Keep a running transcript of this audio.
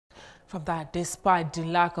From that, despite the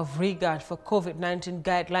lack of regard for COVID-19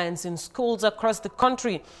 guidelines in schools across the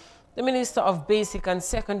country, the Minister of Basic and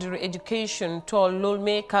Secondary Education told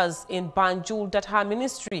lawmakers in Banjul that her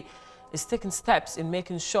ministry is taking steps in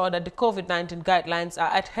making sure that the COVID-19 guidelines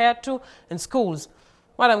are adhered to in schools.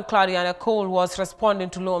 Madam Claudiana was responding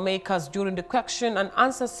to lawmakers during the question and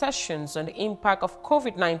answer sessions on the impact of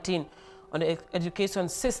COVID-19 on the education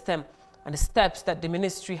system and the steps that the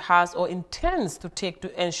ministry has or intends to take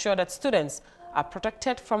to ensure that students are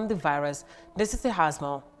protected from the virus. This is the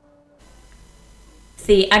Hasmo.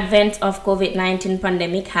 The advent of COVID-19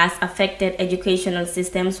 pandemic has affected educational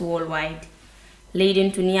systems worldwide,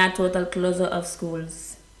 leading to near total closure of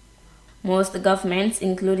schools. Most governments,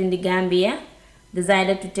 including the Gambia,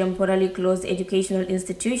 decided to temporarily close educational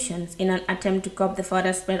institutions in an attempt to curb the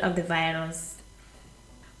further spread of the virus.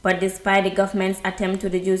 But despite the government's attempt to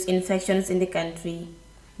reduce infections in the country,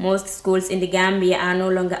 most schools in the Gambia are no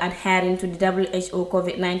longer adhering to the WHO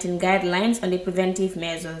COVID-19 guidelines on the preventive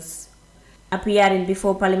measures. Appearing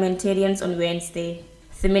before parliamentarians on Wednesday,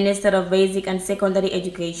 the Minister of Basic and Secondary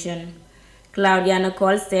Education, Claudiana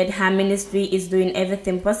said her ministry is doing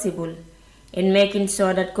everything possible in making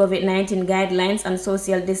sure that COVID-19 guidelines and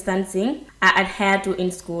social distancing are adhered to in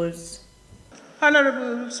schools.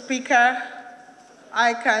 Honorable Speaker,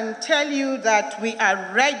 I can tell you that we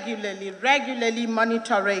are regularly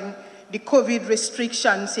monitoring the COVID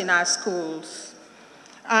restrictions in our schools.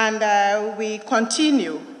 And we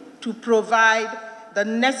continue to provide the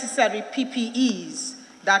necessary PPEs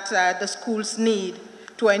that the schools need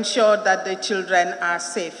to ensure that the children are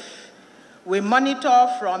safe. We monitor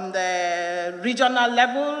from the regional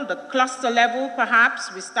level, the cluster level perhaps.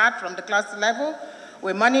 We start from the cluster level.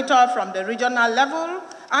 We monitor from the regional level,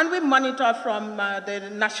 and we monitor from the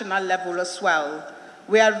national level as well.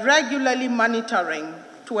 We are regularly monitoring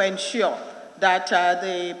to ensure that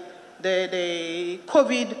the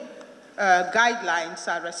COVID guidelines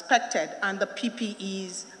are respected and the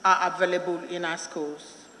PPEs are available in our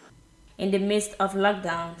schools. In the midst of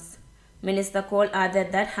lockdowns, Minister Cole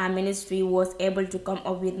added that her ministry was able to come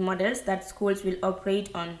up with models that schools will operate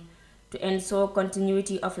on to ensure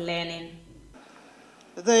continuity of learning.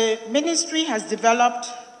 The ministry has developed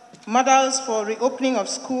models for reopening of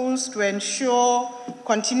schools to ensure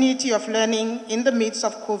continuity of learning in the midst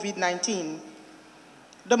of COVID-19.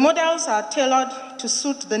 The models are tailored to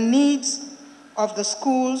suit the needs of the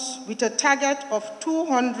schools with a target of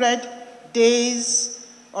 200 days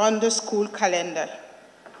on the school calendar.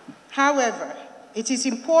 However, it is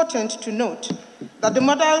important to note that the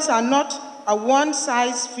models are not a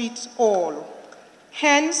one-size-fits-all.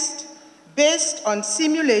 Hence, based on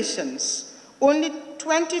simulations, only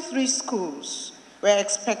 23 schools were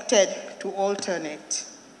expected to alternate.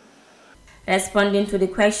 Responding to the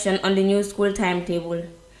question on the new school timetable,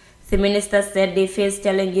 the minister said they face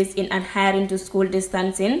challenges in adhering to school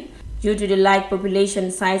distancing due to the large population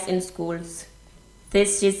size in schools.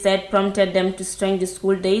 This, she said, prompted them to stretch the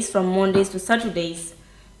school days from Mondays to Saturdays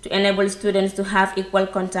to enable students to have equal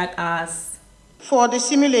contact hours. For the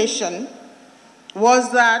simulation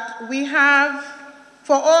was that we have,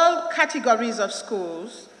 for all categories of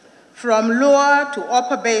schools, from lower to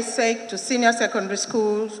upper basic to senior secondary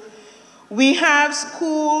schools, we have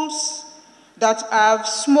schools that have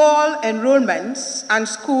small enrollments and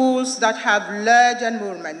schools that have large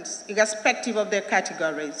enrollments, irrespective of their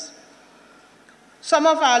categories. Some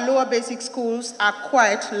of our lower basic schools are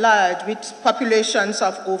quite large, with populations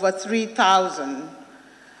of over 3,000.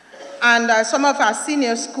 And some of our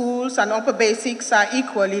senior schools and upper basics are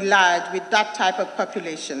equally large with that type of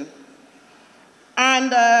population.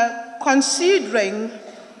 And considering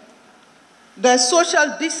the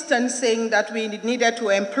social distancing that we needed to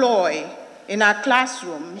employ in our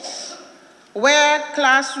classrooms, where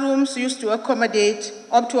classrooms used to accommodate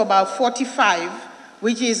up to about 45,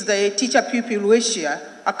 which is the teacher-pupil ratio,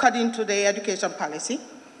 according to the education policy.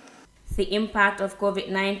 The impact of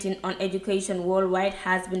COVID-19 on education worldwide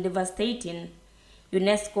has been devastating.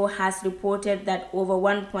 UNESCO has reported that over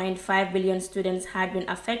 1.5 billion students had been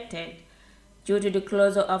affected due to the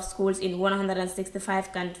closure of schools in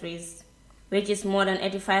 165 countries, which is more than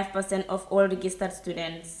 85% of all registered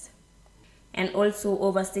students. And also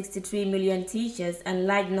over 63 million teachers and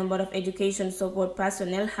large number of education support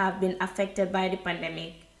personnel have been affected by the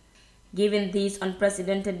pandemic. Given these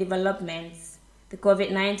unprecedented developments, the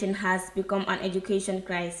COVID-19 has become an education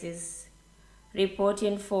crisis.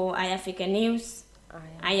 Reporting for iAfrica News,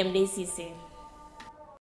 I am DCC.